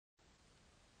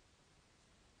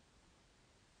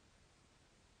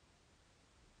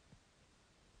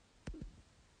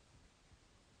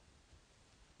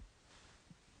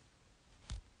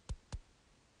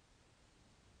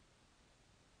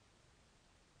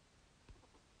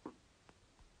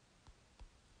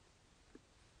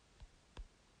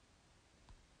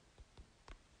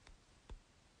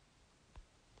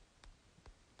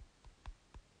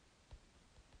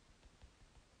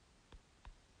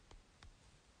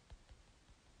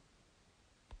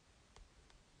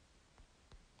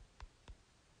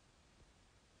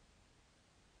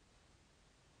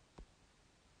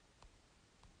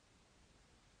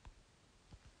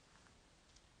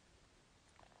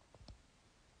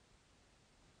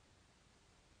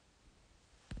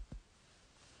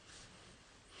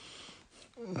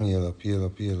Heal up, heal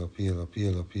up, heal up, heal up,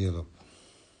 heal up, heal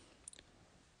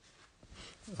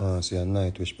up. See a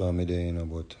night wish by me there,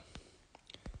 but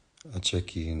I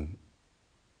check in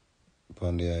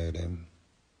upon the eye of them.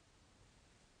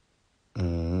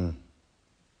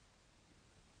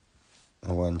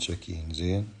 I want check in,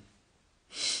 see?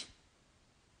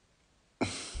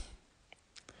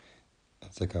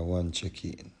 It's like a one check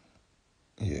in.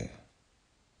 Yeah.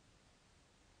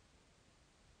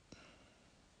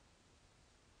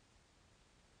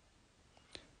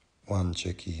 One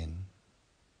check in.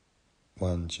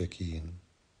 One check in.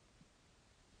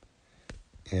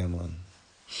 Yeah, man.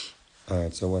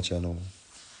 Alright, so watch you now.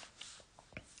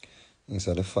 It's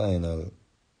at the final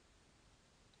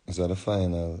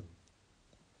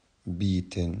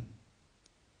beating.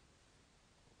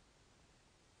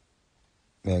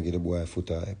 Me I give the boy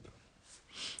Foota hype.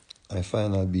 I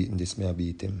final beating this, me I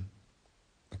beat him.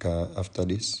 Because after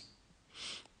this,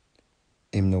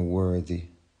 him not worthy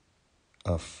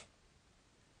of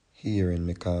hearing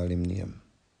me call him name.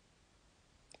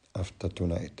 After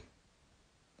tonight,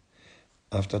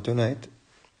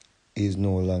 he is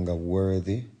no longer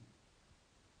worthy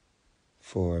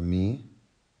for me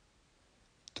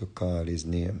to call his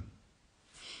name.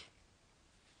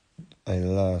 I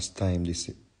last time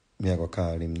this, me I go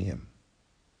call him name.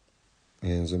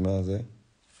 You know what I'm saying?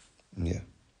 Yeah.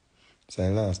 So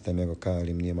last time I go call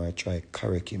him name, I try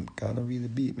correct him. Because I don't really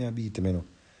beat him, you know.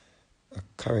 I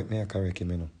correct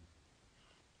him, you know.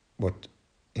 But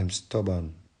him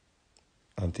stubborn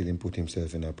until he put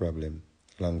himself in a problem.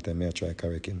 Long time I try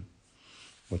correct him.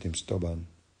 But him stubborn.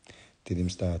 Till him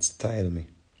start style me.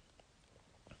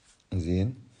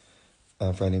 See?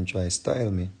 After him try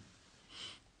style me,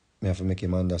 I have to make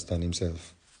him understand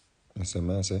himself. You see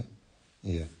what I say?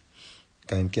 Yeah.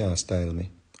 Because him can't style me.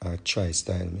 Or try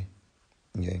style me.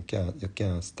 Yeah, you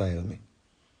can't style me.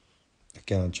 You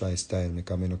can't try style me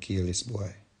because I don't kill this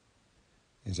boy.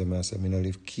 You see what I say? I don't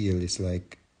live careless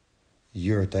like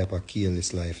your type of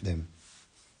careless life them.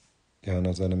 You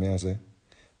understand what I say?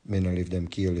 I don't live them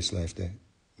careless life there.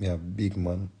 I have a big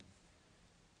man.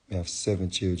 I have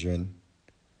 7 children.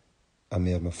 And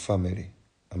I have my family.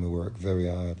 And I work very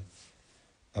hard.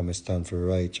 And I stand for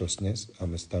righteousness.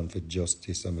 And I stand for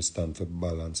justice. And I stand for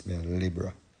balance. I am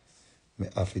liberal.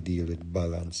 I have to deal with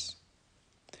balance.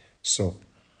 So,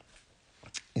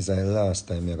 it's the last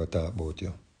time I got to talk about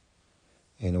you.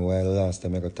 You know why last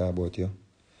time I got to talk about you?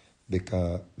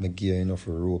 Because I give you enough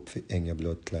rope for hang your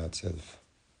blood clot self.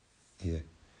 Yeah.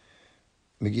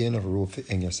 I give you enough rope for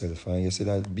hang yourself. And you see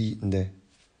that beating there,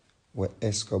 what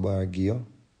Escobar give you?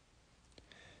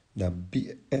 That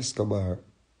Escobar,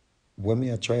 when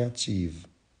me I try to achieve,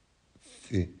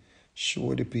 for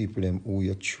show the people them who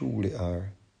you truly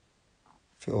are,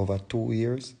 for over 2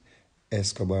 years,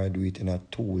 Escobar do it in a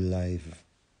 2 live.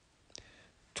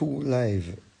 2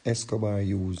 live, Escobar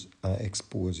use and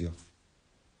expose you.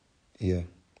 Yeah.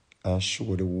 And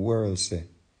show the world, say,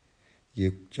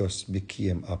 you just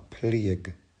became a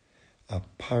plague, a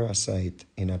parasite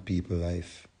in a people's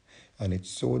life. And it's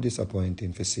so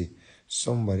disappointing to see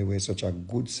somebody with such a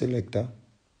good selector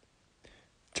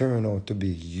turn out to be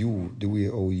you, the way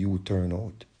how you turn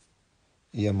out.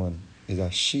 Yeah, man. It's a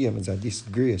shame, it's a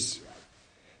disgrace.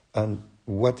 And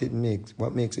what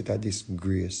makes it a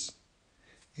disgrace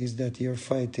is that you're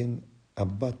fighting a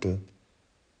battle,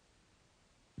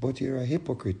 but you're a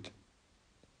hypocrite.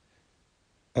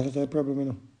 And that's the problem, you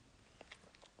know.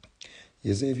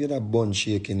 You say if you're that bun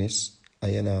shakiness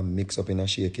and you're not mix up in a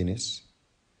shakiness,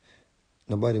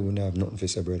 nobody would have nothing to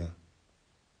say, brother.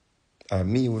 Or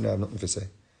me wouldn't have nothing to say.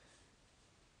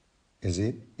 You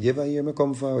see? You ever hear me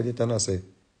come forward it and I say,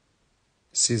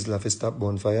 Sizzler for stop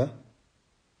bonfire?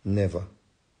 Never.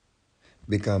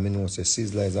 Because I know say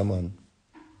Sizzler is a man.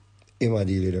 He will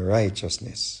deal with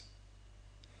righteousness.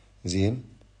 See?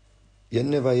 You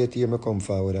never yet hear me come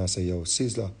forward and say, yo,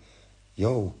 Sizzler,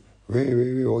 yo,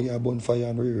 oh yeah, bonfire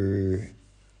and re.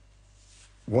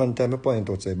 One time I point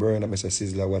out, say, Burna, I say,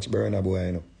 Sizzler, watch Burna boy,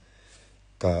 you know.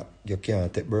 Because you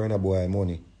can't take Burna boy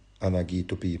money and I give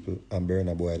to people and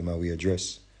Burna boy my wear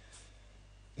dress.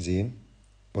 See?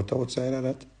 But outside of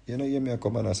that, you know, you may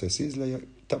come and I say, Sizzler, you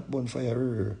tap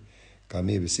bonfire. Because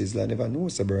maybe Sizzler never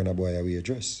knows to Burna boy I wear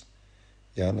dress.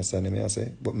 You understand me I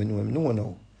say? But me know him know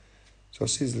now. So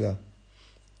Sizzler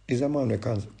is a man who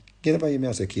can, you never hear me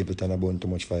I say Capleton a burn too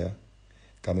much fire.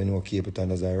 Because I know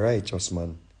Capleton is a righteous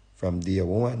man from day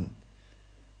one.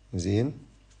 See? You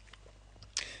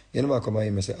never come and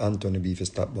hear me say Anthony B for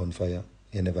stop bonfire.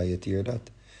 You never yet hear that.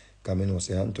 Because I know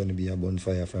say Anthony B a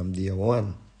bonfire from day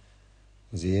one.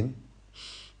 See?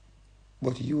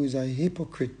 But you is a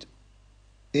hypocrite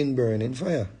in burning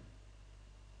fire.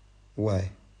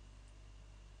 Why?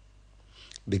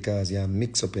 Because you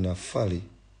mix up in a folly.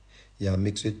 You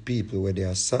mix with people where they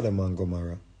are Sodom and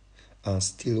Gomorrah and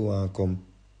still want to come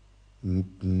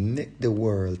make the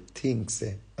world think,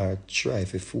 say, or try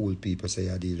to fool people, say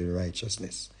you deal with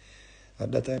righteousness.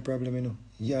 And that a problem, you know.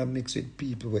 You mix with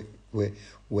people where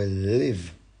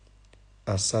live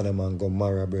as Sodom and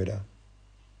Gomorrah, brother.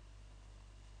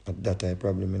 And that a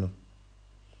problem, you know.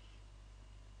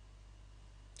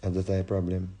 And that a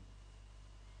problem.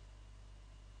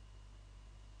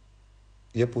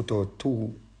 You put out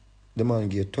the man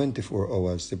gave 24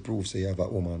 hours to prove say you have a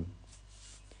woman.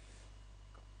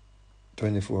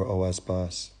 24 hours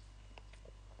pass.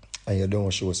 And you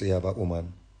don't show say you have a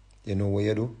woman. You know what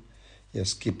you do? You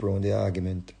skip around the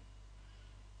argument.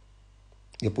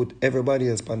 You put everybody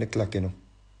else on the clock, you know.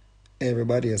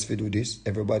 Everybody else to do this,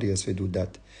 everybody else to do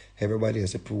that. Everybody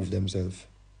else to prove themselves.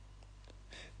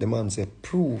 The man say,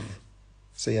 prove,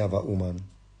 say you have a woman.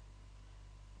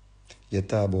 You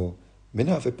talk about, me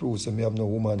not have to prove say me have no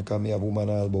woman because me have woman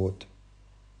all about.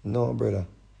 No, brother.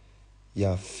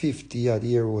 You're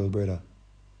 50-year-old, brother.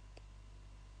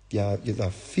 You're a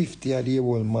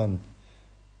 50-year-old man.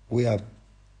 We have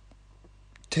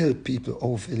tell people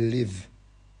how to live.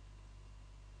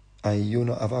 And you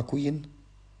not have a queen.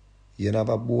 You not have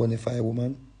a bona fide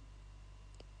woman.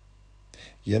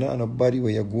 You not have nobody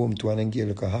where you go home to and get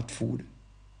like a hot food.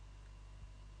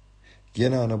 You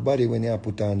not have nobody when you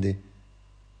put on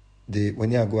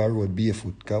when you go a road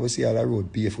barefoot. Because we see all a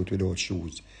road barefoot without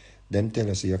shoes. Them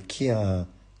tell us you can't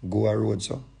go a road,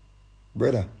 so.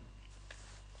 Brother,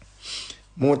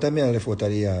 more time I left out of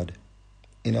the yard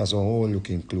in a some hole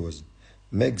looking clothes.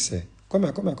 Meg say, come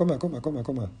here.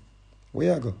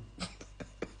 Where you go?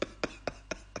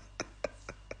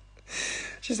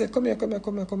 She said, come here.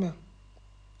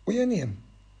 What's your name?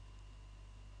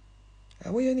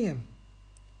 What's your name?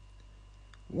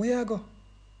 Where you go?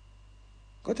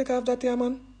 Go take off that here,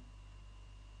 man.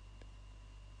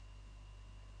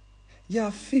 You're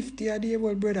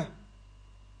 50-year-old brother.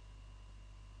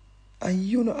 And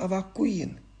you don't have a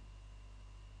queen.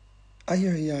 And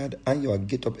your yard, and you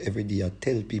get up every day and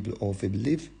tell people how to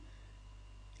live.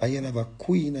 And you don't have a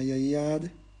queen in your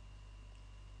yard.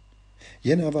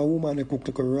 You don't have a woman who cook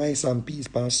like rice and peas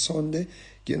on Sunday.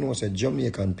 You know, it's a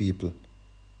Jamaican people.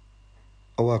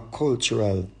 Our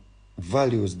cultural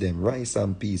values them, rice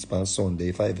and peas on Sunday.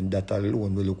 If I even that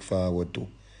alone we look forward to.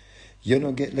 You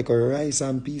don't get like a rice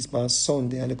and peas on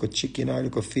Sunday and like a chicken or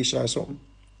like a fish or something.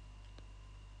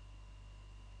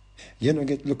 You don't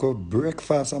get like a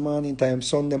breakfast at morning time,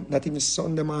 Sunday, not even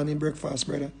Sunday morning breakfast,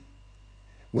 brother.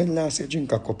 When last you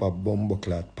drink a cup of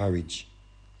bumbo-clot porridge?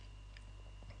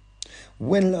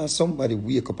 When last somebody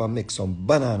wake up and make some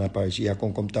banana porridge, you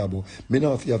come talk about, me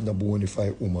not if you have no bona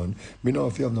fide woman, me not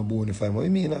if you have no bona fide woman.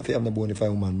 You mean if you have no bona fide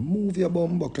woman, move your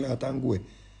bumbo-clot and go.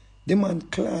 The man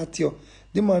clot you,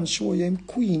 the man show you him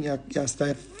queen, you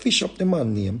start fish up the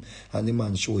man name, and the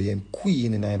man show you him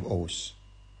queen in him house.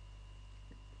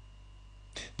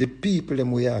 The people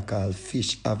them we are called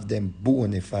fish have them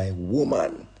bona fide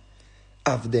woman.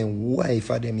 Have them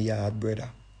wife of them yard, brother.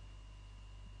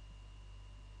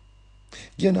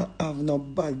 You not have no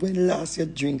bad. When last you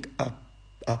drink a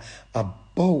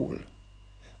bowl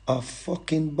of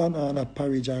fucking banana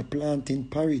porridge or plantain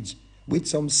porridge with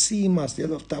some sea moss, you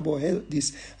love to talk about health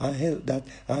this and health that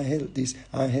and health this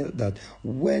and health that.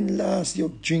 When last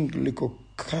you drink little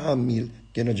camel,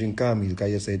 you don't drink camel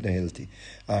because you say it's not healthy.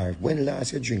 Or when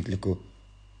last you drink little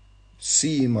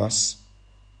sea moss,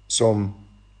 some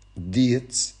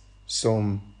dates,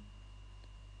 some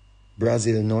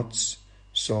Brazil nuts,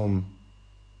 some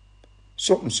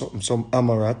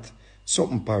amaranth,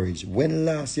 something porridge. When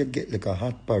last you get like a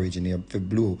hot porridge in your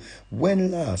blue?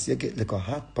 When last you get like a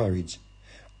hot porridge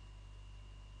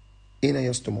in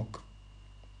your stomach?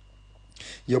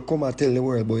 You come and tell the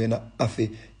world, but you're not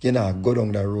happy. You not go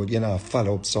down the road. You not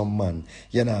follow up some man.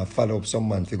 You not follow up some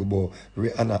man.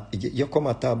 You come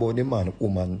and talk about the man,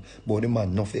 woman, but the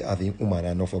man not for having woman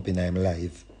enough up in him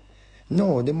life.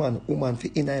 No, the man, woman for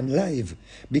in him life.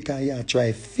 Because you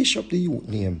try fish up the youth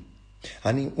name.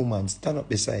 And the woman stand up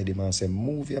beside him and say,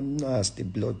 move your nasty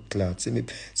blood clot. See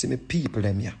me people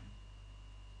them here.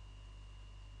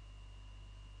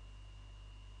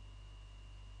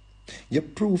 You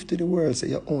prove to the world, say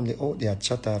you're only out there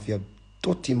chat off your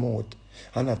dirty mouth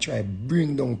and I try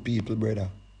bring down people, brother.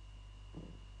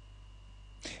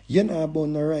 You're not about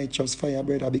no righteous fire,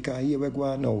 brother, because here we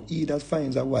go now. He that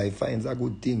finds a wife finds a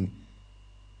good thing.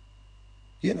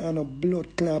 You're not no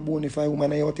blood clot bone if I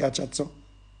woman out there chat so.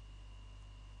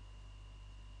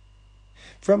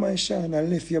 From my Sean, I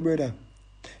left your brother.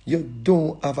 You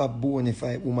don't have a bona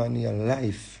fide woman in your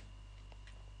life.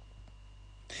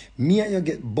 Me and you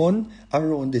get born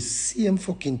around the same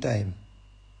fucking time.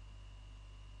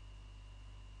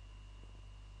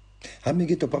 And me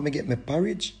get up and me get my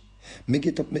porridge. Me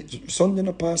get up, Sunday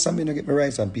no pass and me no get my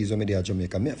rice and peas when me there at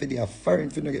Jamaica. Me have to do a foreign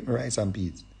for no get my rice and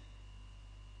peas.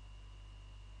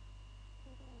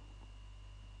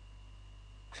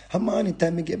 How many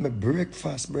time me get my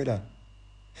breakfast, brother?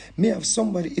 Me have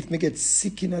somebody, if me get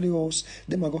sick in the house,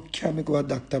 them I go carry me go a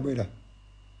doctor, brother.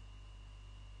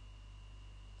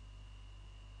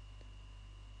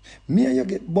 Me and you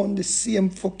get born the same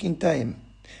fucking time.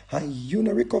 And you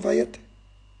no recover yet.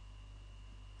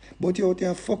 But you out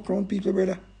there fuck around people,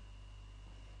 brother.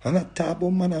 And a talk about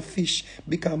man a fish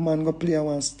because man go play on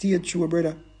one stage show,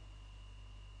 brother.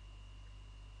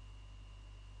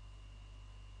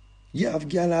 You have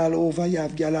girl all over, you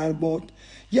have girl all about.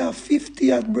 You have 50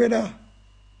 yet, brother.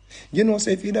 You know,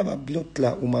 say if you have a blood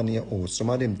clot woman in your house, some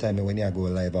of them time when you go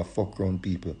live and fuck around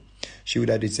people, she would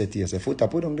have said to you, say, Foota,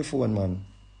 put on the phone, man.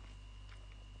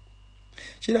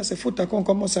 She would have said, Foota,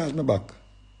 come massage my back.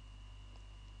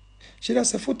 She would have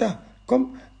said, Foota,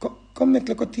 come make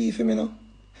like a tea for me now.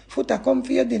 Foota, come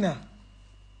for your dinner.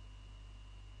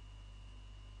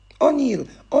 O'Neill.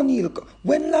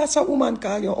 When last a woman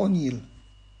call you O'Neill?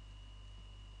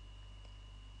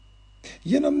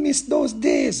 You don't miss those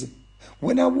days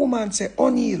when a woman say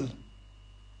O'Neill.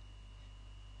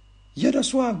 You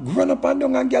just want to run up and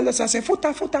down and girl just say,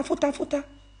 Foota.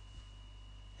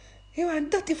 You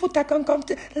want dirty Foota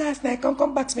last night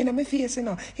come back me in my face, you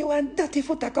know. You want dirty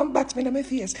Foota come back me in my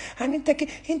face. And he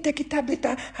take a tablet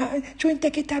and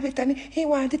take a tablet and he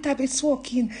want the tablet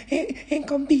soaking. He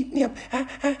come beat me up. And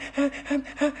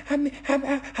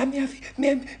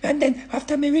then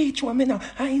after me reach one, you know,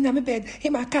 I in my bed, he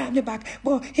might call me back.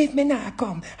 But if me not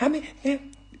come,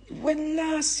 when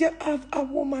last you have a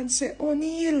woman say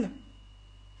O'Neill.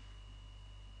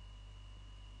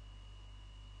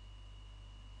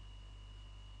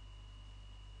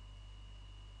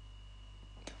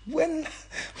 When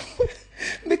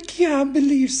me can't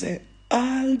believe say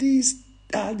all this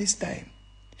time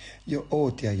you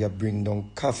out here, you bring down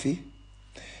coffee,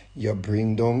 you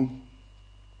bring down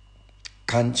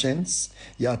conscience,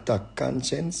 you attack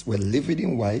conscience. We live with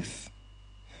him wife,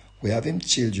 we have him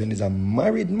children, he's a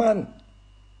married man,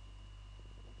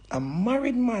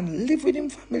 live with him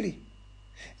family.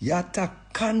 You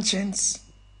attack conscience.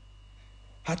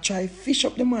 I try fish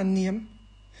up the man name.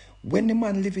 When the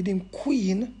man live with him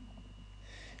queen,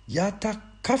 you attack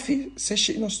Kafi, say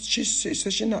she not.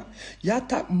 You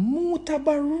attack Muta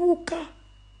Baruka.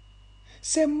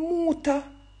 Say Muta,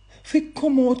 fi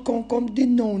come out, come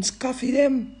denounce Kafi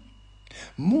them.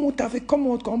 Muta fi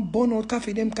come out, come burn out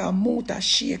Kafi them, cause Muta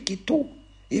shake it too,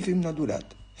 if him not do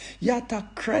that. You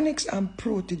attack Chronics and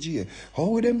Protege.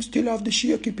 How them still have the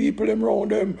shaky people them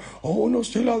round them? How no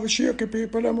still have the shaky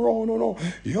people them round? No.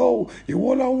 Yo, you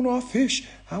all out no fish.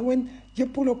 And when you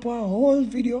pull up a whole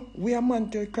video where a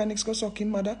man tell Chronics go suck him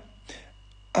mother,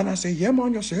 and I say, yeah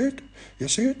man, you see it? You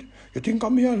think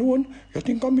I'm me alone?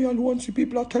 See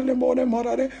people are telling them about them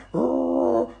mother there.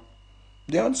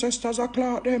 The ancestors are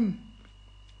clout them.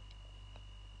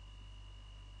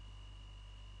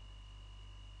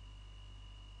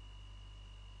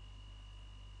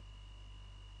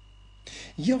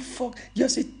 You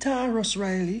see Taurus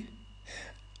Riley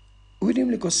with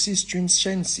him like a sister in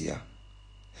Shensia.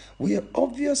 We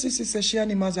obviously see she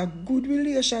and him has a good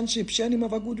relationship. She and him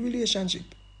have a good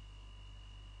relationship.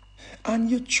 And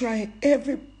you try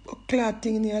every clad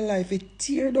thing in your life. It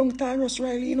tear down Taurus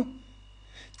Riley, you know.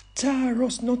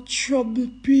 Taurus not trouble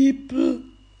people.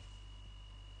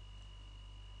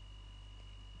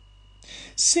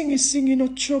 Sing,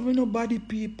 not trouble nobody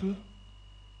people.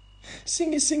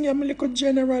 Sing, I'm like a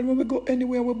general. When we go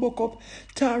anywhere, we book up.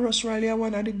 Taurus Riley are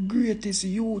one of the greatest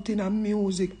youth in our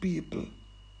music, people.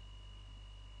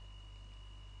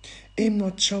 Him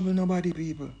not trouble nobody,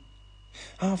 people.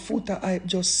 And Foota hype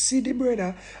just see the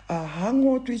brother hang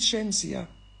out with Shensia.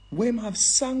 Where him have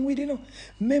sang with, you know.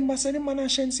 Remember, say the man and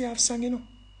Shensia have sang, you know.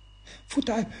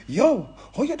 Foota hype, yo,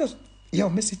 how you just, yo,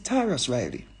 Mr. Taurus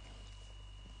Riley.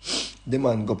 The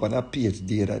man go up on a page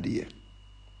the other day.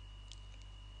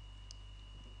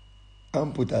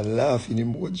 And put a laughing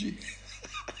emoji.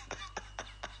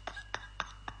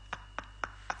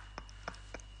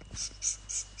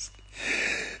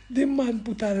 The man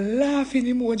put a laughing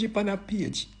emoji on a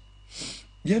page.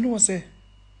 You know what I say?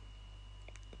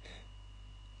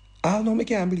 I know me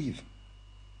can't believe.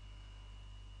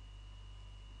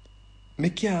 Me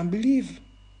can't believe.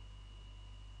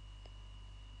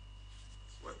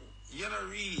 You don't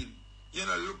read You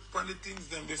know, look on the things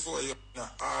them before you know,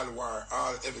 all war,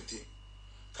 all everything.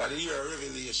 Because the year of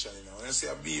revelation, you know, when you say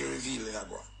a be revealing, I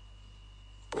go.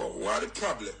 But what the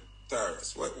problem,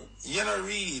 Taurus? What, you know,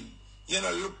 read, you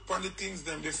know, look on the things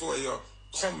them before you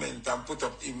comment and put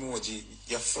up emoji.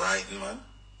 You're frightened, man.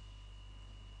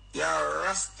 You're a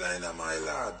Rasta, in my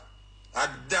lad. A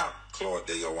dark cloth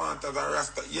that you want as a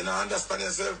Rasta. You don't understand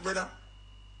yourself, brother?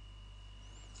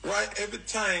 Why every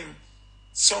time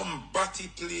some batty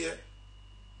play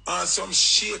or some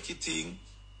shaky thing,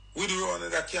 with you on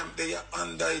the camp there, you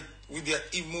under it with your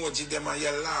emoji, them and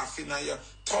you're laughing and your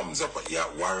thumbs up.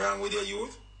 What wrong with your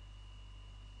youth?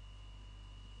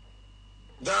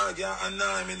 Dog, you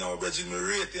annoy me now, bridging me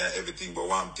rate and everything, but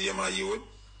one team my youth,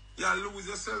 you lose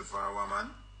yourself for a woman.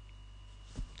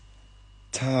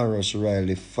 Taurus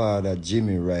Riley, father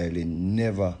Jimmy Riley,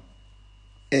 never,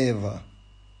 ever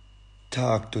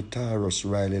talk to Taurus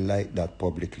Riley like that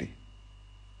publicly.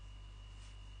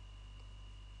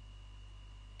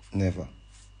 Never.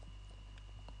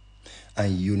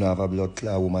 And you not have a blood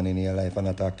clot woman in your life and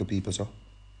not talk to people, so?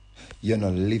 You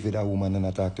not live with a woman and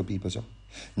not talk to people, so?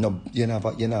 No, you have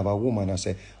a woman and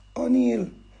say, O'Neill,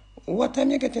 what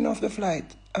time you getting off the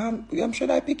flight? Should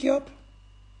I pick you up?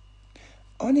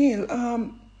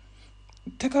 O'Neill,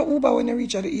 take a Uber when you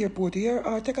reach at the airport here,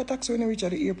 or take a taxi when you reach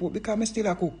at the airport because I'm still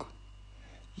a cook.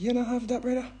 You don't have that,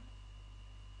 brother?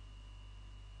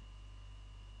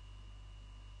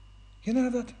 You don't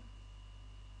have that?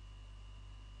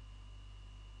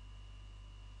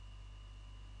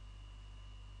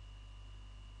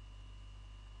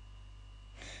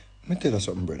 Let me tell you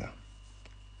something, brother.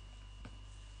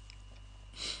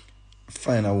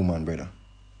 Find a woman, brother.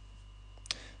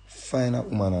 Find a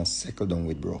woman and settle down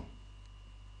with, bro.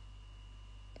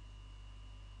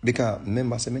 Because,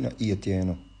 remember, say, me not hate you, you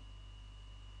know.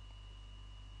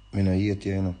 Me not hate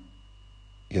you, you know.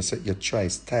 You try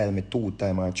style me 2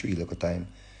 times or 3 little time.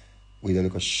 With a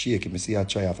little shaky. Me see you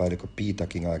try have a little Peter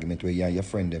King argument where you and your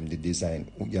friend them the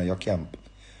design. You and your camp.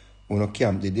 When you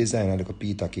camp, the design a little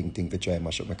Peter King thing to try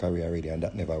mash up my career already, and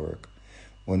that never work.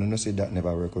 When you say that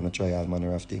never work, when you try all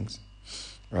manner of things.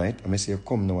 Right? I may say you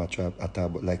come now and try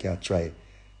but like you try,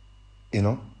 you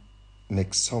know,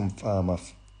 make some form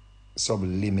of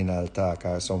subliminal talk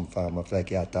or some form of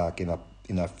like you talk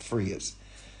in a phrase.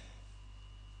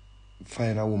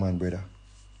 Find a woman, brother.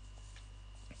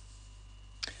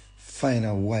 Find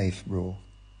a wife, bro.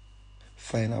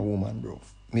 Find a woman, bro.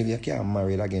 Maybe you can't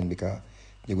marry again because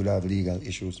you would have legal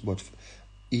issues, but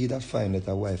either find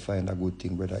that a wife, find a good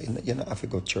thing, brother. You don't have to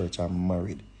go to church and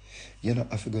married. You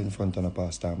don't have to go in front of a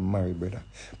pastor and marry, brother.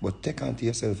 But take onto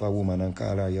yourself a woman and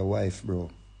call her your wife, bro.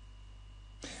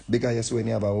 Because just when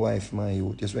you have a wife, my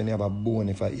youth, just when you have a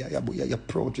bona fide, you're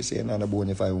proud to say you're not a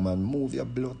bona fide woman. Move your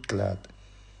blood clot.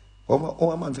 How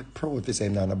a man is proud to say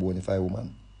you're not a bona fide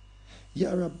woman?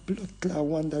 You're a blood clot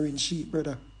wandering sheep,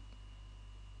 brother.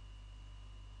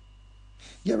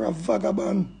 You're a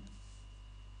vagabond.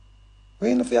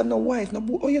 When you have no wife, you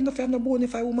have no bona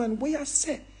fide woman, what you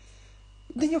say?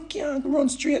 Then you can't run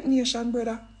straight nation,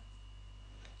 brother.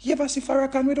 You ever see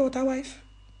Farrakhan without a wife?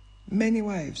 Many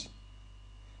wives.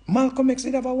 Malcolm X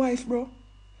did have a wife, bro.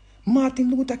 Martin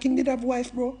Luther King did have a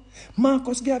wife, bro.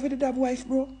 Marcus Garvey did have a wife,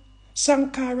 bro.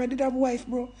 Sankara did have a wife,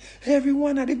 bro. Every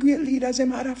one of the great leaders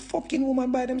them had a fucking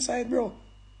woman by them side, bro.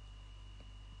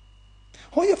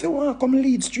 How you feel want to come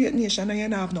lead straight nation and you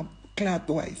don't have no clad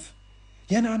wife?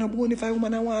 You don't have no bona fide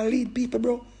woman and want to lead people,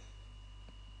 bro?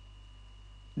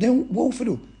 Then what you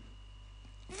do?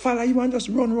 Follow you and just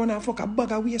run and fuck a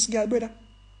bag of waste girl, brother.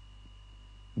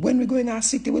 When we go in our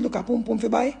city, we look at pum for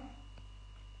buy.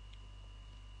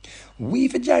 We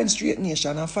for join straight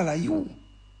nation and follow you.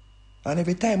 And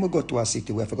every time we go to a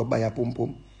city, we have to go buy a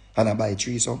pum and I buy a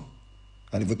threesome.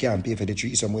 And if we can't pay for the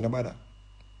threesome, we don't bother.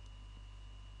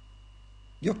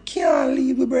 You can't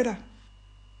leave with brother.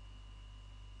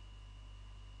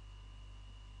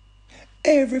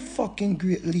 Every fucking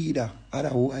great leader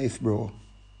had a wife, bro.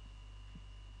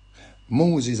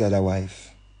 Moses had a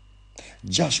wife.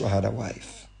 Joshua had a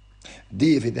wife.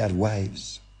 David had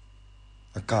wives.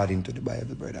 According to the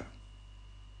Bible, brother.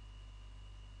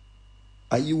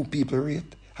 Are you people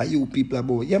rate? Are you people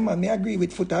about? Yeah, man, I agree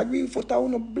with Foota. I agree with Foota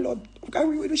on no blood. I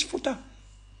agree with which Foota?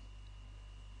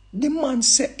 The man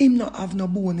say him not have no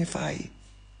bona fide.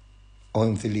 Or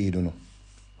him feel lead, you know.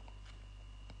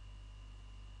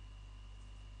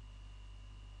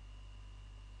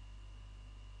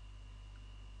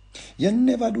 You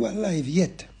never do a live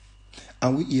yet.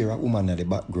 And we hear a woman in the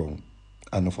background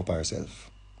and not for herself.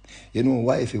 You know,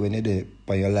 wifey, when you're there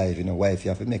by your life, you know, wife, you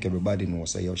have to make everybody know,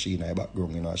 say, yo, she in her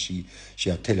background, you know, she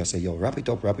tell you, say, yo, wrap it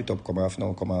up, come off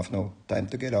now, time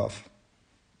to get off.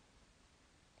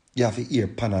 You have to hear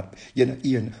panat. You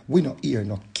know, we not hear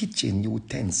no kitchen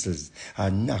utensils or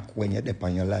knock when you're there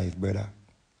on your life, brother.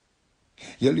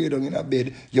 You lay down in a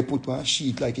bed, you put one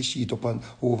sheet like a sheet up on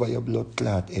over your blood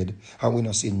clot head, and we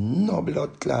not see no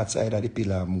blood clot side of the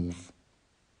pillar move.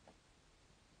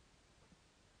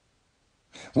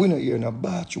 We not hear no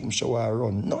bathroom shower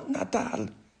run, nothing at all.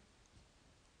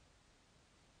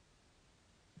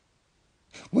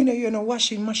 We not hear no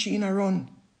washing machine run.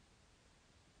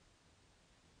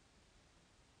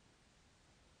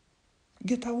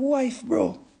 Get a wife,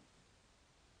 bro.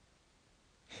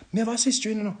 Me have a sister,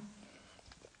 you know.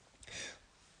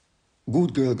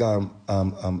 Good girl gone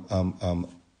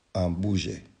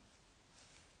bougie.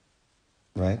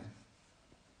 Right?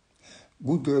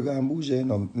 Good girl gone bougie, you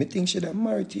know. Me think she that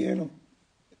married here, you know.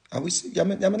 And we see, you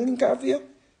link her for you.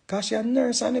 Because she a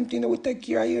nurse and them thing that we take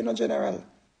care of you, you know, general.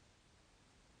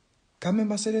 Because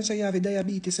remember, say them say you have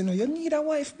diabetes, you know. You need a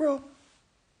wife, bro.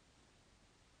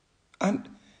 And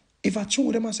if I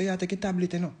chew them and say you take a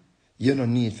tablet, you know. You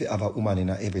don't need to have a woman in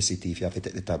every city if you have to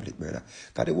take the tablet, brother.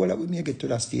 Because the whole that we may get to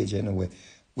that stage, you know, where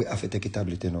we have to take a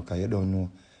tablet, you know, because you don't know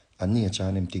a nature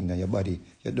and them thing that your body,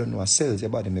 you don't know a cells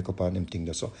your body make up on them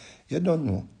thing. So you don't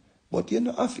know. But you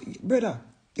know, brother,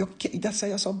 that's why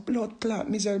you're so blood clot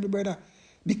miserable, brother.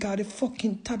 Because the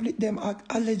fucking tablet them are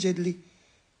allegedly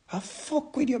I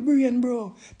fuck with your brain,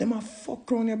 bro. Them a fuck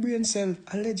around your brain cell,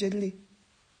 allegedly.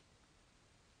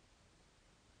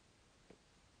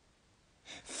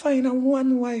 Find a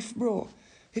one wife, bro.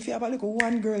 If you have a little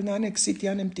one girl in the next city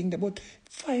and them thing, but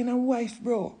find a wife,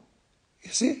 bro. You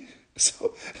see?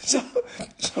 So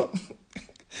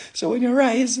when you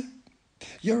rise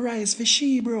for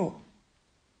she, bro.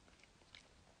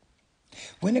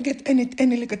 When you get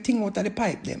any little thing out of the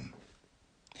pipe, them.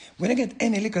 When you get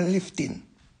any little lifting,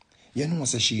 you know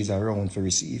so she's around to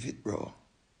receive it, bro.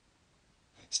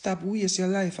 Stop waste your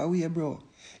life away, bro.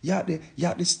 You're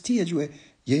at the stage where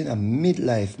you're in a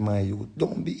midlife, my youth.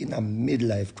 Don't be in a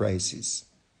midlife crisis.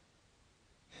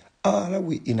 All of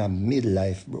we in a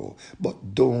midlife, bro.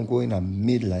 But don't go in a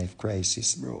midlife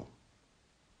crisis, bro.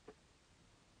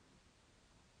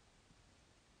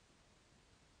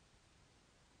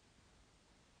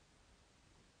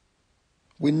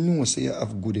 We know say you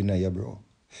have good in you, bro.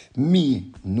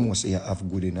 Me know say you have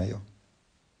good in you.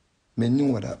 Me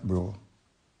know that, bro.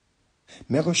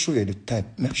 Me go show you the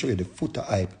type, me show you the Foota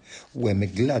hype where me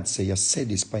glad say you said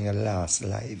this by your last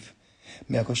live.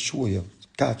 Me go show you,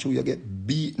 catch you get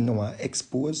beaten or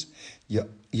exposed,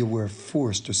 you were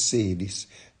forced to say this.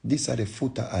 These are the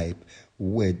Foota hype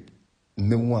where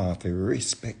me want to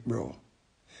respect, bro.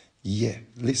 Yeah,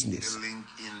 listen this. The link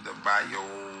in the bio.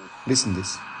 Listen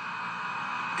this.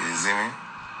 You see me?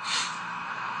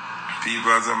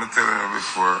 People, as I'm telling you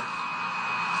before,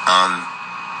 and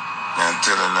I'm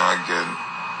telling you again,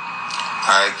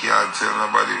 I can't tell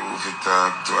nobody who to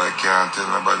talk to, I can't tell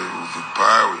nobody who to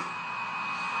par with.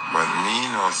 But me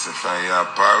knows if I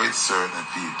par with certain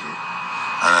people,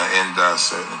 and I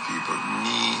endorse certain people,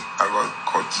 me, I got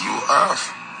cut you off.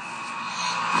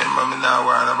 Remember me now,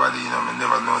 why nobody, you know, me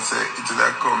never know say it will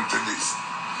come to this.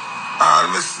 All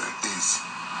me say is,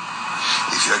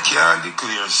 if you can't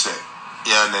declare say,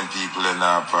 yeah, them people in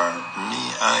our part, me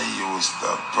and you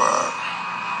stop part.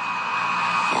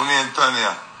 Who name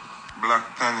Tanya?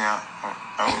 Black Tanya.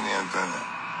 Who name Tanya?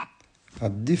 A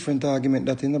different argument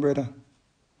that in the brother.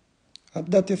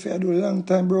 That if you do a long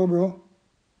time, bro.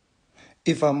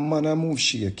 If a man a move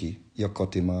shaky, you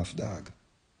cut him off, dog.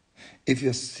 If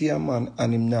you see a man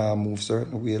and him now move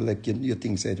certain way, like you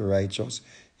think say it righteous,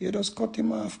 you just cut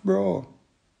him off, bro.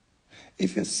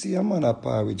 If you see a man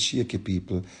apart with shaky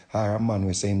people, or a man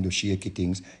who say him do shaky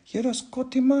things, you just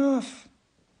cut him off.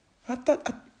 At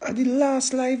the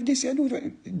last life, this you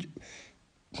do.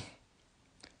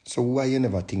 So why you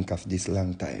never think of this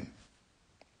long time?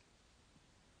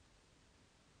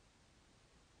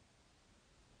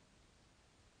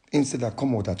 Instead of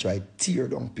come out and try tear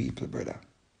down people, brother.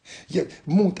 Yeah,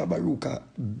 Muta Baruka,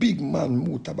 big man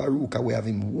Muta Baruka, we have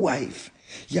him wife.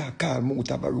 Yeah, call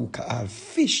Muta Baruka all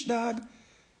fish, dog.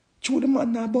 Chew the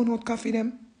man now burn out coffee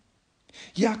them.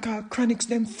 Yeah, call Chronics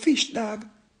them fish, dog.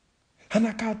 And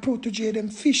I call Protege them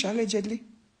fish, allegedly.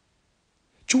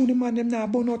 Chew the man them now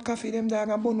burn out coffee them, dog,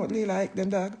 and burn out Leila like them,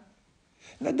 dog.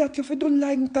 Now that you fi do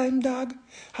long time, dog.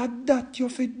 And that you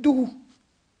fi do.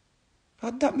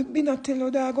 And that me be not tell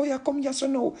you, dog, oh, you come here so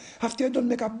now. After you done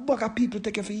make a bag of people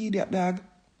take you for idiot, dog.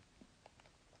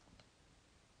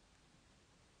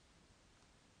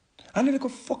 And then like a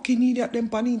fucking idiot them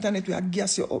on the internet will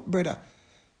gas you up, brother.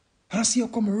 And see you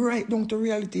come right down to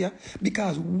reality, yeah?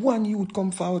 Because one youth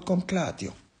come forward, come clot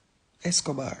you.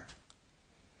 Escobar.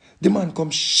 The man come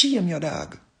shame your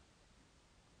dog.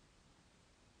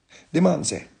 The man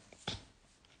say,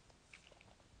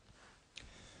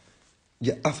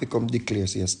 you have to come declare,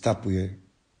 say, stop where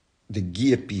the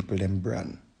gay people them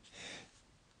brand.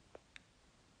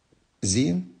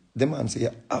 See? The man say,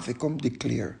 you have to come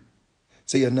declare.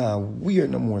 So you're now we're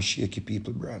no more shaky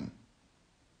people brand.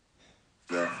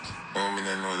 Yeah. Oh, me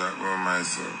don't know that about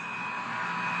myself.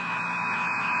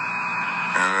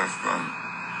 You understand?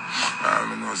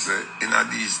 I know say, in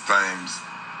these times,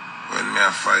 when me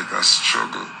a fight a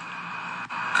struggle,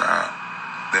 cause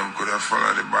them could have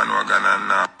followed the bandwagon and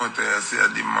now but I see a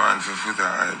demand for Foota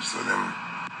hype, so them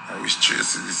I wish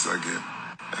Tracy this again.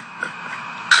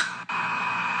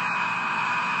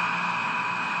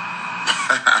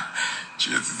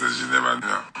 Tracy says she never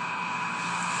know.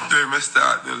 Then me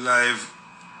start the live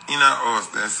in a house,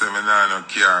 then say me nah no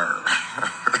care.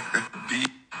 Be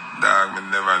dog, me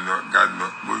never know. God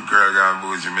no good girl gone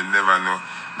bougie, me never know.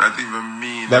 Not even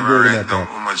me never write down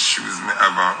how much shoes me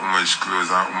have and how much clothes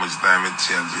and how much time it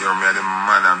change. Yo, me are the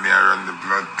man and me I run the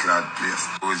blood clot place.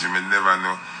 Bougie, me never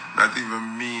know. Not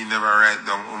even me never write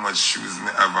down how much shoes me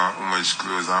have and how much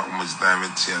clothes and how much time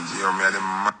it change. Yo, me are the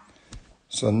man.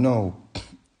 So now,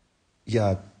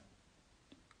 yeah,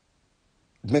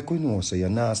 make we know so you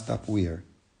not stop where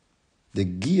the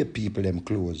gay people them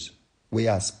clothes,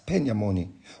 where you spend your money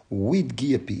with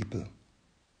gay people.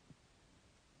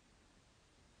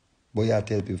 But you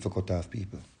tell people to cut off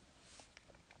people.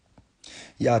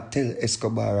 You tell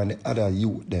Escobar and the other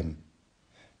youth them,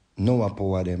 no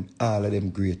power them, all of them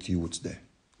great youths there,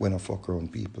 when I fuck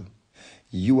around people.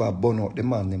 You are burn out the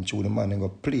man, them through the man, them go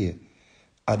play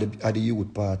at the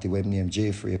youth party when name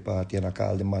Jeffrey party, and I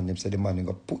call the man, them say the man, them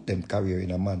go put them career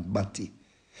in a man body.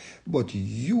 But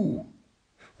you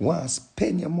want to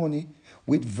spend your money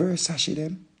with Versace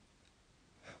them?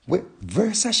 With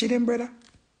Versace them, brother?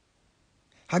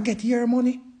 I get your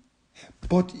money.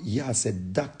 But you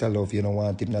said Dr. Love, you don't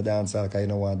want him to dance hall because you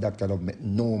don't want Dr. Love make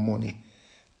no money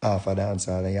off a dance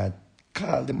hall. And you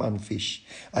call the man fish.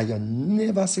 And you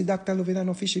never see Dr. Love in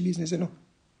no fishy business, you know.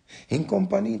 In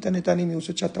company internet and him used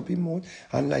to chat up his mouth.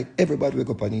 And like everybody wake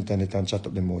up on the internet and chat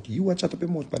up the mouth. You want chat up your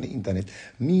mouth on the internet.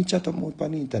 Me chat up mouth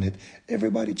on the internet.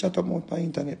 Everybody chat up mouth on the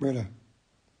internet, brother.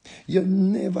 You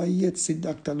never yet see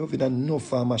Dr. Love in no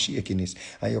farmer shakiness.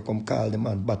 And you come call the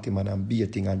man, Batman and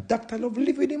beating. And Dr. Love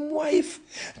live with him wife.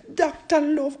 Dr.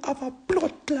 Love have a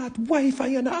blood clot wife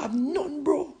and you not have none,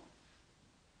 bro.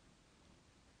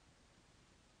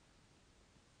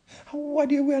 And what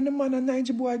do you wear the man and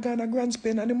Niger boy gone a grand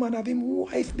spend and the man have him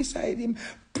wife beside him.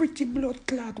 Pretty blood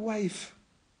clot wife.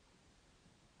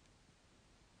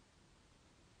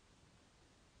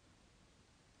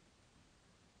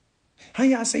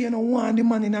 And you say you don't want the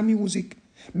man in a music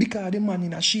because the man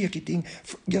in a shaky thing.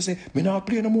 You say, me not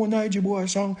play no more Niger boy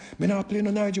song. Me not play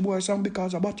no Niger boy song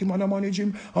because about him and I manage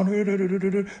him. And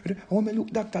when me look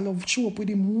Dr. Love show up with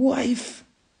him wife.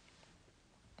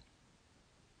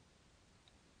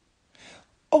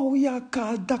 Oh, you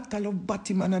call Dr. Love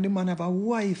Batman and the man have a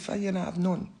wife and you don't have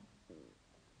none.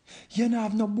 You don't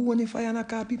have no bone if I don't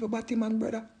call people Batman,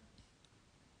 brother.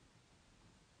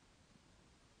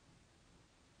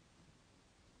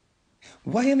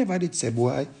 Why you never did say,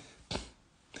 boy,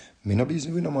 me no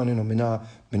busy with no man, you know,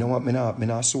 me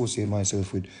not associate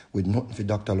myself with nothing for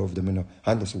Dr. Love them, you know,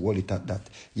 and just hold it at that.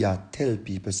 Yeah, tell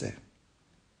people, say,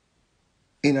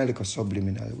 in a little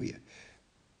subliminal way,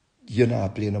 you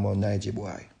not play no more Niger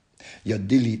boy. You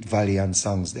delete Valiant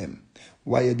songs them.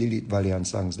 Why you delete Valiant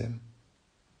songs them?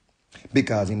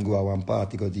 Because him go a one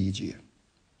party go DJ.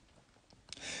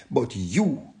 But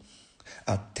you,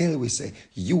 I tell we say,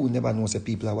 you never know say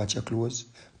people are watch your clothes.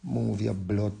 Move your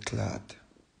blood clot.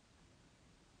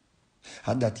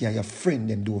 And that your friend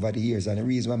them do over the years. And the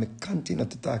reason why I continue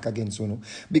to talk against you,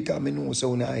 because I know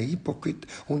so you are a hypocrite,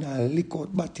 you are a lick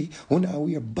out batty, you are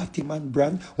wear Batman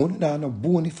brand, you are no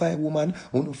bonafide woman,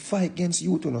 you fight against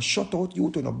youth, you shut out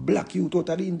youth, you black youth out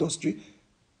of the industry.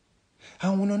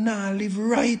 And you not live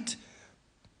right.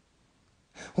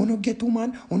 You get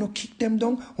woman, you kick them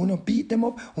down, you beat them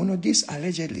up, you this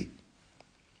allegedly.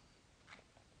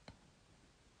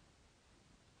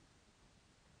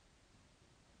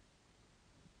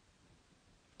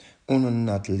 You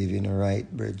not living right,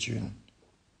 brethren.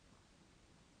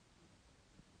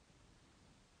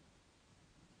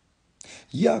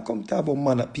 Yeah, come talk about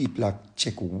man that people like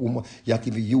check woman. You have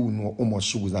to you know how much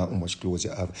shoes and how much clothes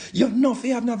you have. You know if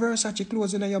you have no Versace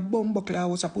clothes in your bumbo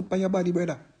clothes I put by your body,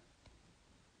 brother.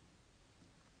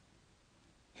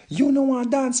 You know want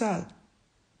dancehall.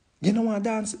 You know want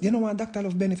dance. You know want Dr.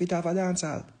 Love benefit of a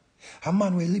dancehall. A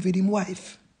man will live with him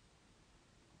wife.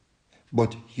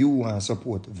 But you want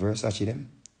support Versace them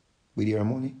with your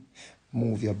money.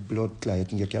 Move your blood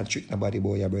clot. You can't trick nobody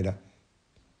boy, your brother.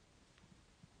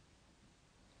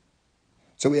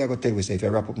 So we are going to tell you, say, if you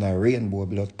wrap up now rainbow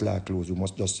blood clot clothes, we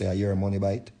must just say your money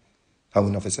by it. How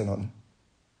we not say nothing.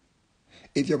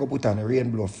 If you go put on a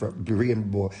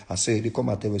rainbow, I say, they come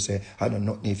and tell you, say, I don't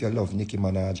know if you love Nicki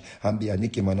Minaj and be a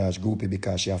Nicki Minaj groupie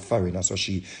because she a foreigner, so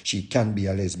she can be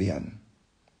a lesbian.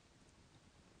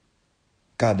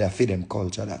 Because they feed them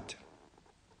culture that.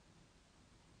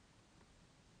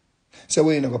 So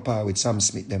we ain't going to power with Sam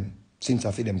Smith them, since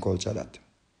I feed them culture that.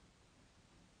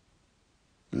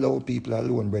 Low people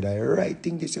alone, brother. I right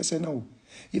thing this you say now.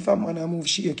 If a man a move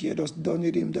shake, you just done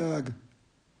with him, dog.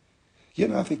 You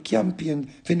don't have to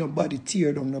campaign for nobody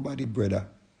tear down nobody, brother.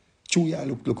 True, you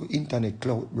look internet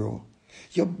clout, bro.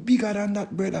 You're bigger than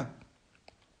that, brother.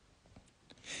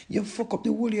 You fuck up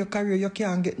the whole of your career, you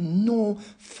can't get no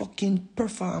fucking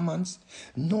performance,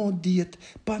 no date,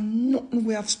 but nothing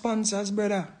we have sponsors,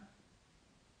 brother.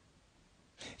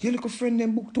 You look a friend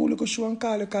them book two look a show and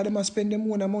call you because they must spend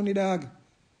them own money, dog.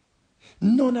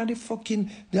 None of the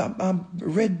fucking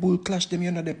Red Bull clash them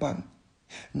you know depend.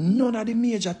 None of the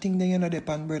major thing them you know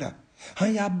depend, brother.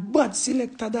 And you're a bad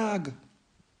selector, dog.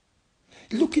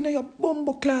 Looking at your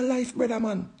bumbleclaw life, brother,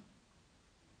 man.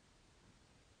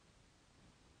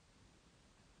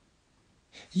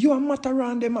 You are matter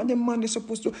around them and them man they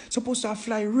supposed to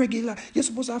fly regular. You're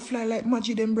supposed to fly like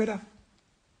magic them, brother.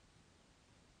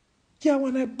 You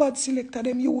want a bad selector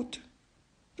them youth.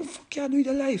 The fuck you do with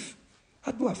your life?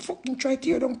 I do a fucking try to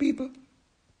tear down people.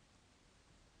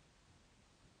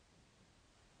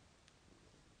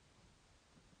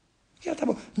 Yeah,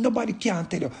 nobody can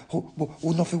tell you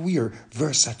who not wear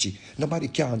Versace. Nobody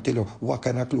can tell you what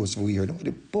kind of clothes we wear.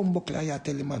 The bumbuckler you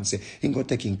tell the man say he go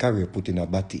take in career put in a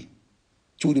body.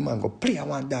 So the man go play a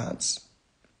one dance.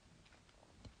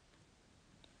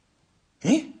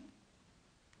 Eh?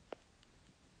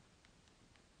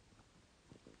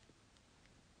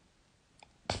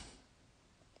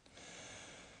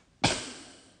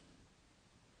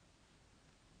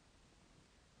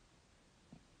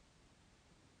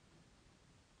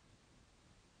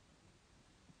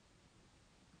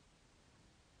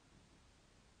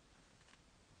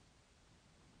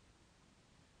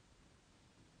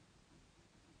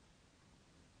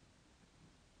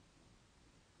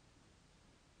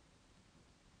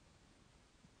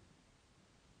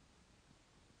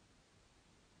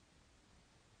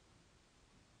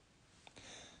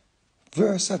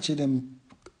 Versace them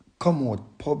come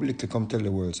out publicly, come tell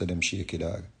the world, so them shaky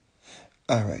dog.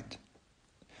 Alright.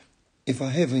 If a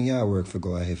heaven you work for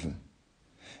go a heaven.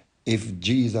 If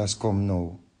Jesus come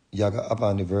now, you got up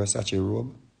on the Versace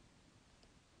robe.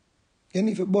 You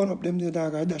need to burn up them the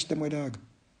dog or dash them with dog.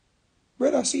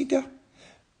 Brother, see it ya?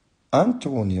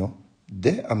 Antonio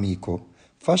De Amico,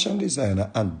 fashion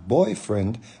designer and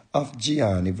boyfriend of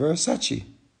Gianni Versace.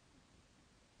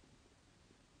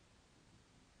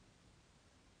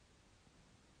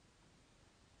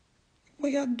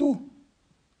 What you do?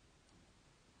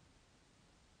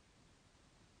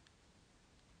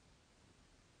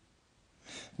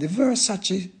 The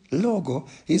Versace logo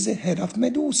is the head of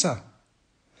Medusa,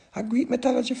 a Greek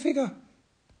mythology figure.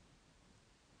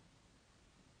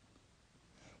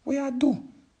 What you do?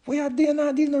 What you do? You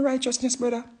not deal no righteousness,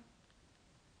 brother.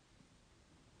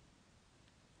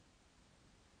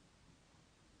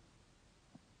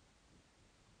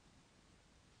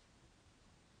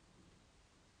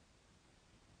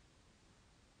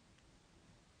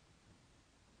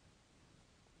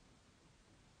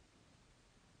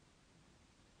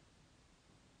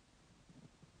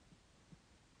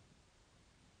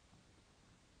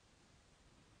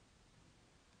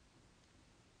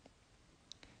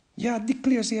 Yeah,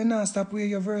 declare say you not stop wear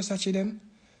your Versace them.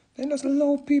 Then just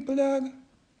allow people, dog.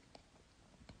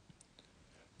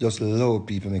 Just allow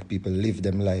people, make people live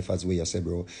them life as way you say,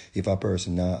 bro. If a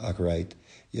person not act right,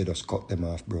 you just cut them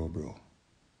off, bro.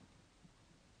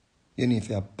 You need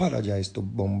to apologize to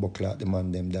Bumbleclot, the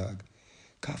man them, dog.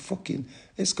 Cause fucking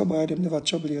Escobar them never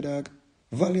trouble you, dog.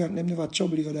 Valiant them never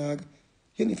trouble you, dog.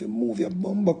 You need to move your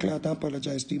Bumbleclot and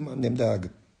apologize to the man them, dog.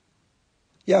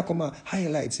 Yeah, come on,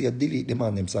 highlights, you delete the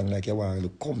man them song like you want to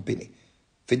look company.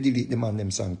 For delete the man them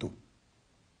song too.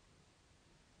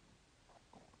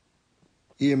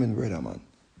 Hear me, brother, man.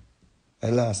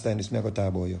 And last time this me I go talk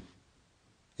about you.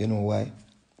 You know why?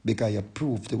 Because you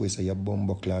prove the way say your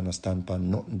Bumbleclot no stand for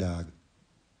nothing, dog.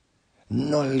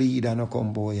 No leader no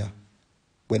come boy ya.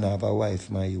 When I have a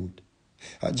wife, my youth.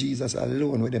 And Jesus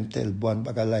alone with them tell one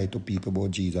bag of lie to people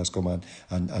about Jesus come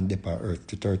and dip on earth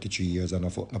to 33 years and a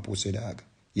fuck no pussy dog.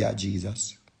 Yeah,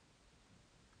 Jesus.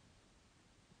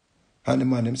 And the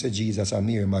man them say Jesus and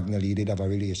Mary Magdalene did have a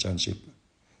relationship.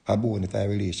 A bona fide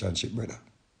relationship, brother.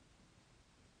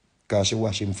 Because she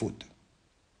wash him foot.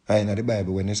 And in the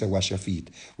Bible when they say wash your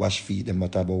feet, them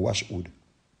not about wash hood.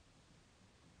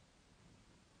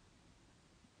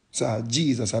 So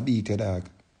Jesus a beat your dog.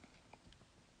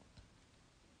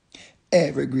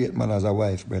 Every great man has a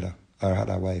wife, brother, or had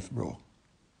a wife, bro.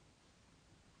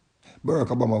 Barack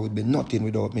Obama would be nothing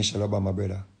without Michelle Obama,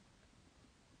 brother.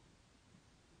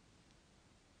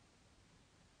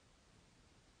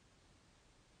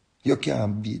 You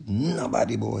can't beat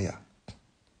nobody, boy.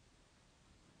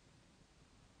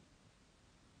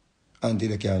 Until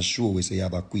they can show we say you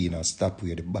have a queen and stop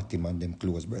with the bottom and them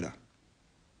clothes, brother.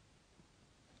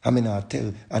 I mean, I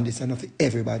tell, and this is enough for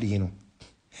everybody, you know.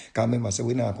 Because remember, say,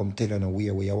 we not come tell you no where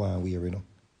you want to wear, you know.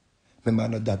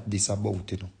 Remember, not that this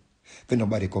about, you know. If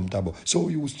nobody come to about, so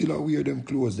you still wear them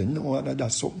clothes, then no, and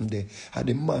that's something there. And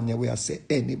the man you where say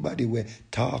anybody we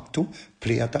talk to,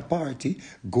 play at a party,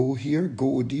 go here,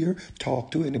 go there,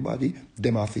 talk to anybody,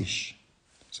 them a fish.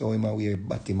 So him a wear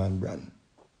Batman brand.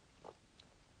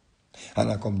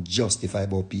 And I come justify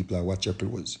about people and watch your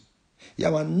clothes. You're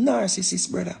a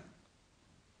narcissist, brother.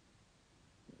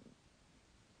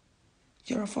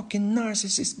 You're a fucking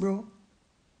narcissist, bro.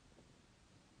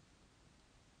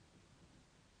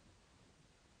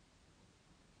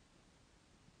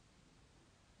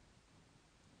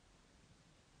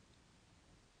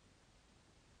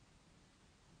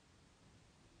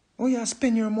 Oh, you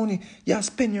spend your money. You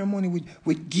spend your money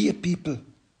with gay people.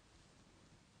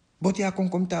 But you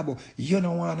come table. You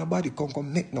don't want nobody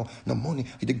come make no money.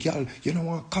 The girl, you don't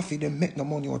want coffee, them make no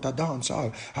money out of dance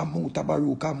hall. And move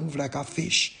tabaruka, move like a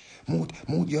fish. Move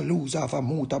you lose off a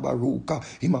move tabaruka.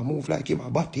 Him a move like him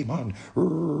a batty man.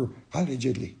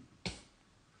 Allegedly.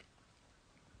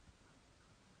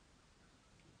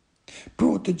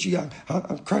 Protege and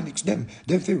chronics them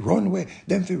fi runway,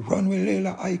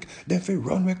 Layla Ike, them fi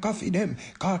runway coffee them.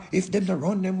 Cause if them don't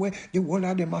run them way, the whole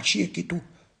of them a shake it too.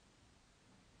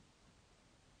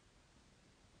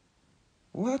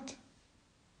 What?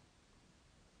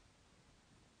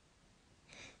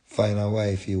 Find a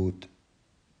wife, youth.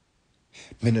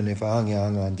 Me no never hang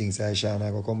and things like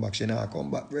Shana go come back. She not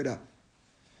come back, brother.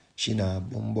 She not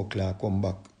bumbuckler come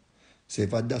back. So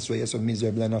if that's why you're so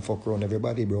miserable and fuck around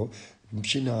everybody, bro,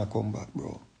 she not come back,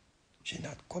 bro. She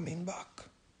not coming back.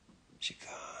 She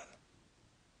can't.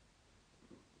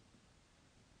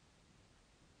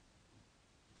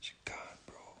 She can't,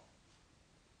 bro.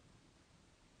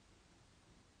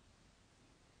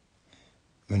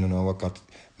 Me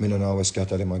no know what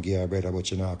scatter them and give her, brother, but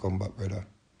she not come back, brother.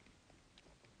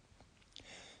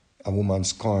 A woman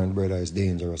scorned, brother, is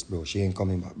dangerous, bro. She ain't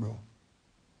coming back, bro.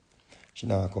 She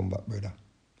not come back, brother.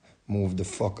 Move the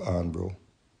fuck on, bro.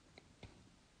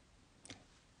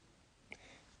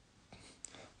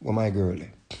 Well, my girl,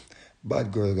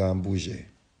 bad girl gone bougie.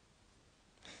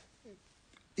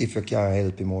 If you can't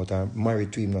help him out and marry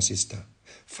to him, no sister.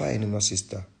 Find him, no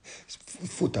sister.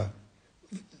 Foota.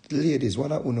 Ladies,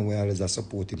 one of you always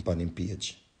support him on him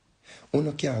page.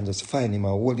 You can't just find him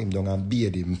and hold him down and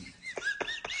beard him.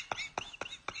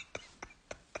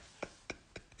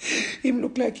 Him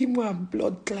look like him want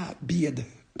blood clot beard.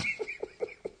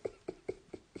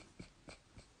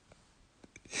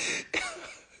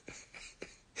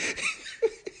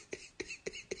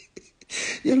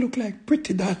 You look like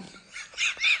Pretty Dan.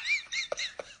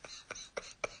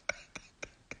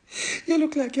 You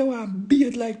look like you want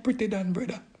beard like Pretty Dan,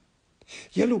 brother.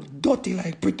 You look dirty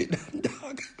like Pretty Dan,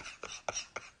 dog.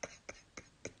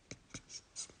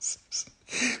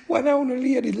 One of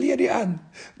you lady Ann,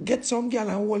 get some girl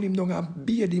and hold him down and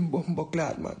beard him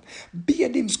bumbucklad, man.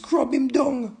 Beard him, scrub him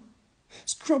down.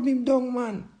 Scrub him down,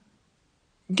 man.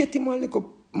 Get him a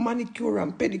little manicure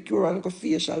and pedicure and little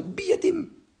facial. Beard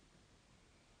him.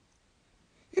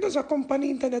 You just a company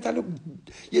internet and look,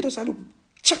 you just a look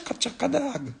chaka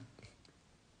dog.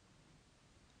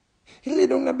 He lay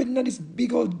down a bed in this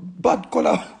big old bad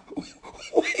color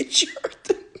white shirt.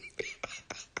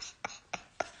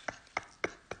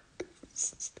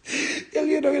 He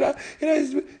lay down in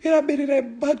a bed in a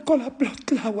bad color blood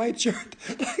color white shirt.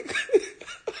 Like,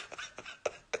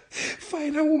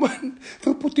 find a woman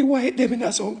to put the white them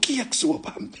in some cake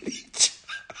soap and bleach.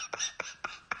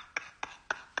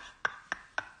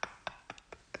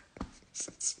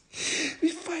 We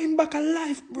find back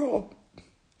alive, bro.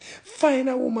 Find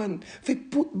a woman to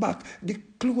put back the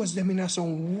clothes them in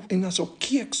some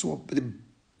cake soap, the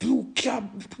blue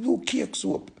cake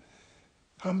soap.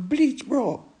 And bleach,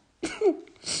 bro.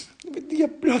 With your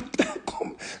blood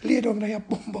come lay down on your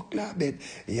bumbo clock bed.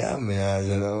 Yeah,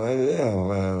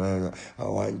 man, I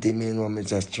want him in when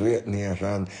it's a straightness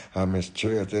and I'm a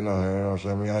straight, so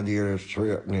me I deal with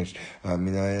straightness. I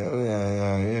mean,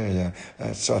 yeah.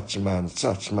 Such man,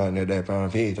 the day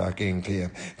on Peter King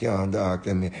Claim. Can't talk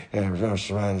to me.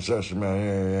 Such man,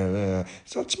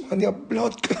 such man, your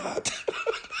blood clot.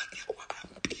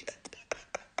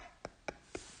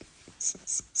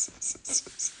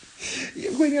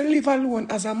 When you live alone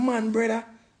as a man, brother,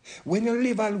 when you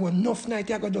live alone, enough night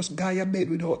you can just go your bed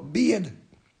without beard.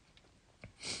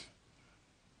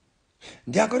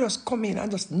 They can just come in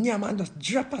and just nyam and just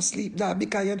drop asleep, dog,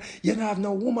 because you don't have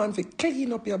no woman to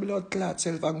clean up your blood clot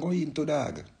self and go into,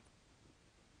 dog.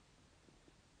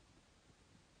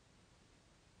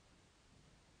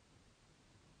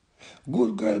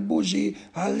 Good girl, bougie,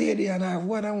 a lady and I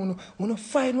want to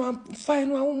find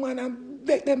one woman and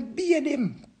make them beard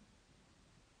him.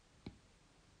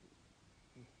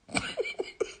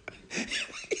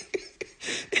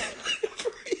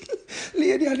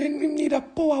 Lady, and then him need a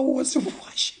power hose to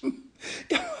wash him.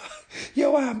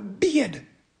 You want beard.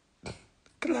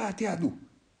 Clot you do.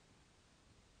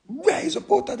 Rise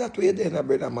up out of that way then,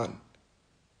 brother man.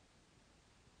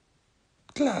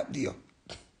 Clot dear.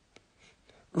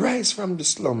 Rise from the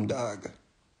slum, dog.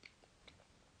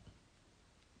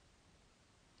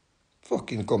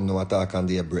 Fucking come now attack on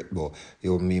their breath, boy.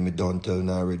 You me don't tell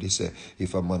now already say,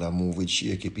 if a man a move with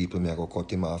shaky people, me I go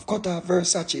cut him off. Cut off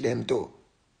Versace them too.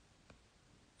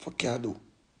 Fuck you do.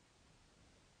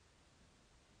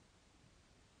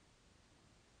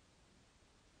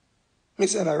 Me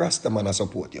said a Rasta man I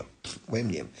support you. What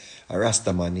name? A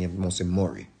Rasta man named Mose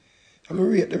Murray. I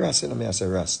rate the Rasta, me I say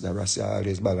Rasta. The Rasta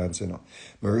always balance, Me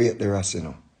rate the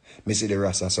Rasta, Me see the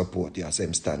Rasta support you, I say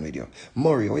him stand with you.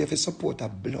 Murray, how you have support a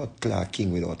blood clot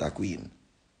king without a queen?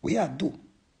 We are do.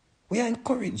 We are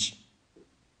encourage.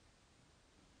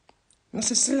 I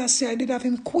say Selassie, I did have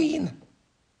him queen.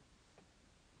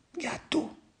 We are do.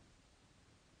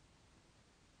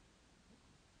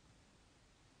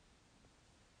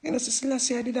 You know,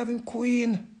 Selassie, I did have him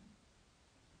queen.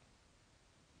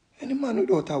 Any man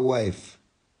without a wife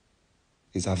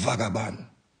is a vagabond.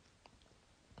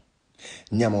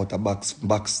 Nyam out a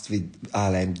box with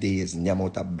all them days. Nyam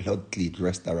out a blood cleat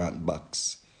restaurant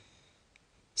box.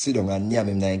 Sit down and nyam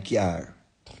him in car.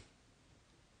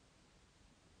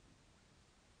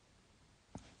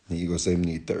 He go say him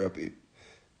need therapy.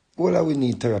 All of we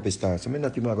need therapy starts. I mean,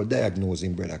 not even going to diagnose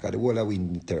him, brother, because all of we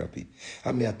need therapy.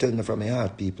 And me I tell me from my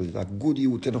heart, people, it's a good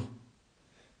youth,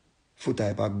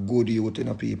 Foota a good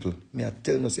youth, people. Me I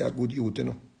tell me say a good youth,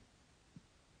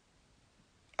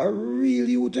 A real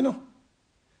youth,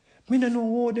 Me don't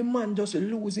know how the man just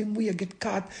lose him way, get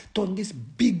caught, turn this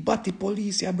big batty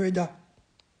police here, brother.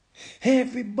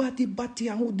 Everybody batty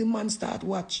and who the man start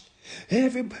watch.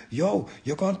 Yo,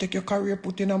 you can't take your career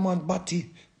put in a man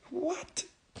batty. What?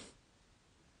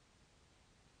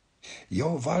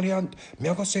 Yo, Valiant, me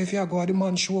I go say if you go the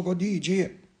man show go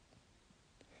DJ.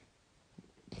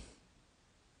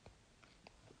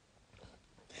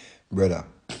 Brother,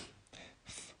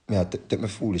 me I take my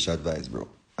foolish advice, bro.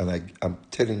 And I'm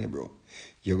telling you, bro,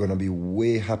 you're going to be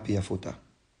way happier, Foota.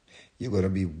 You're going to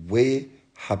be way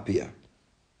happier.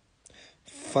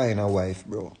 Find a wife,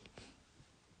 bro.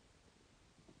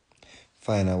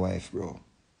 Find a wife, bro.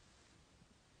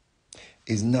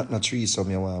 It's not a threesome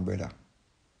you want, brother.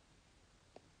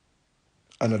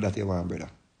 I know that you want, brother.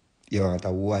 You want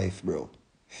a wife, bro.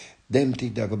 Them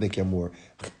things that are going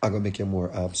to make you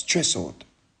more stress out.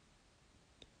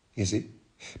 You see?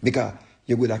 Because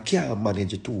you can't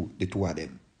manage the two of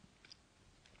them.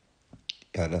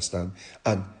 You understand?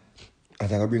 And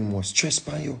that will bring more stress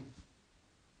upon you.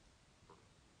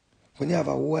 When you have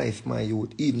a wife, my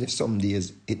youth, even if some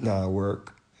days it not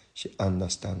work, she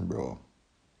understand, bro.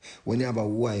 When you have a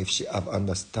wife, she have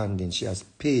understanding. She has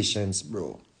patience,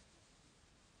 bro.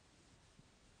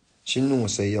 She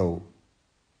knows, say, yo,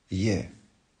 yeah.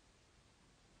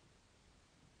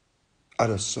 I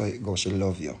just saw it go, she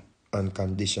love you.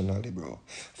 Unconditionally, bro.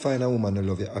 Find a woman who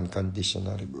love you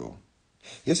unconditionally, bro.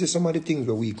 You see, some of the things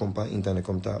where we come on internet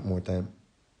come talk more time.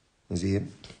 You see?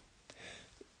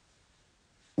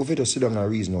 We have to sit down and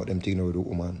reason out them things with the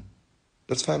woman.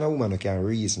 Let's find a woman who can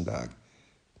reason, dog.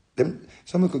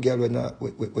 Some little girl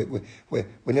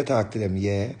when you talk to them,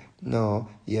 yeah, no,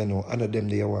 none of them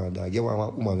they want, dog. You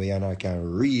want a woman where you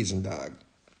can reason, dog.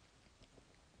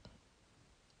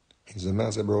 It's a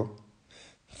matter, bro.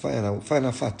 Find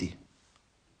a fatty.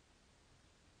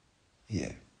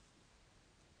 Yeah.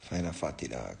 Find a fatty,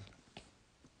 dog.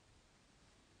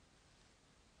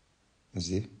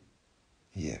 See?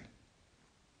 Yeah.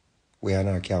 We and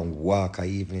her can walk a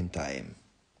evening time.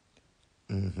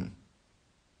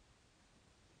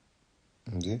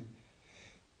 See?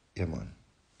 Yeah, man.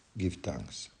 Give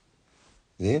thanks.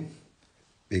 See?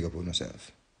 Big up on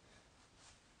yourself.